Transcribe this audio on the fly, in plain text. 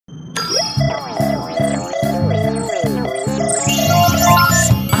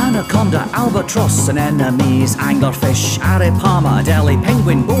Anaconda, Albatross, Anemones, anglerfish, Arapaima, Adelie,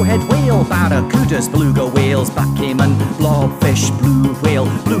 penguin, bowhead whale, Barracudas, Beluga whales, caiman, Blobfish, blue whale,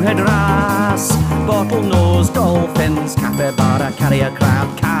 Bluehead wrasse, Bottlenose, dolphins, Capybara, carrier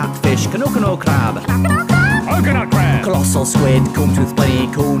crab, Catfish, Conocono crab, Coconut crab, Colossal squid, Combtooth,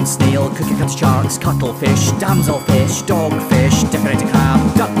 blenny, cone, snail, cookie cut sharks, Cuttlefish, Damselfish, Dogfish, Decorator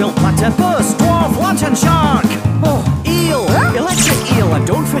crab, duck-billed platypus, Dwarf, lantern shark. Oh, eel, electric eel, and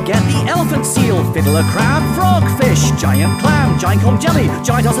don't forget the elephant seal, Fiddler crab, frogfish, giant clam, giant comb jelly,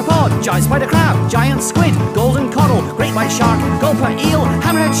 giant ossipod, giant spider crab, giant squid, golden coddle, great white shark, gulper eel,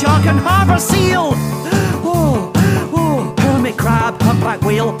 hammerhead shark, and harbour seal. Hermit crab, humpback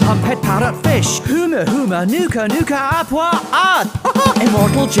whale, humphead parrotfish, huma, nuka, apwa,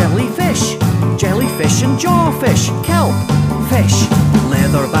 immortal jellyfish, jellyfish and jawfish, kelp, fish,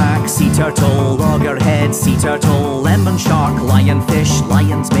 leatherback, sea turtle, loggerhead, sea turtle, lemon shark, lionfish,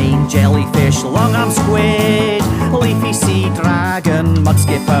 lion's mane, jellyfish, long-armed squid, leafy sea dragon,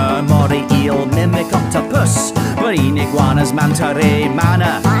 mudskipper, moray eel, mimic octopus, marine iguanas, manta ray,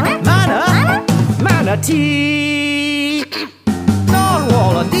 manatee,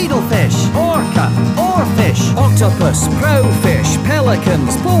 narwhal, needlefish, orca, oarfish, octopus, crowfish,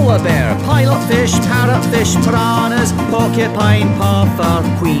 pelicans, polar bear, pilotfish, parrotfish, piranhas, porcupine, puffer,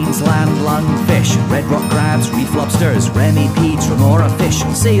 Queensland lungfish, red rock crabs, reef lobsters, remipedes, remora fish,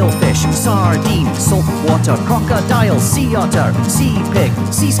 sailfish, sardine, saltwater, crocodile, sea otter, sea pig,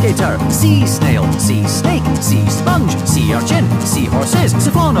 sea skater, sea snail, sea snake, sea sponge, sea urchin, sea horses,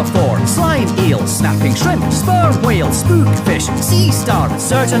 siphonophore, slime eel, snapping shrimp, sperm whale, spookfish, sea star,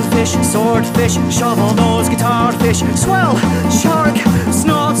 certain fish, swordfish, shovel nose, guitar fish, swell, shark,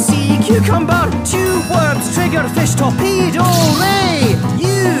 snot, sea cucumber, tube worms, triggerfish, torpedo ray,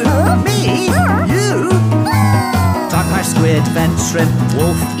 you, me, you, backpash squid, vent shrimp,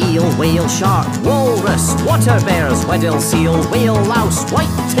 wolf, eel, whale, shark, walrus, water bears, weddell seal, whale louse,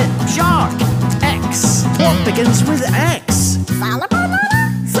 white tip, shark, X. What begins with X?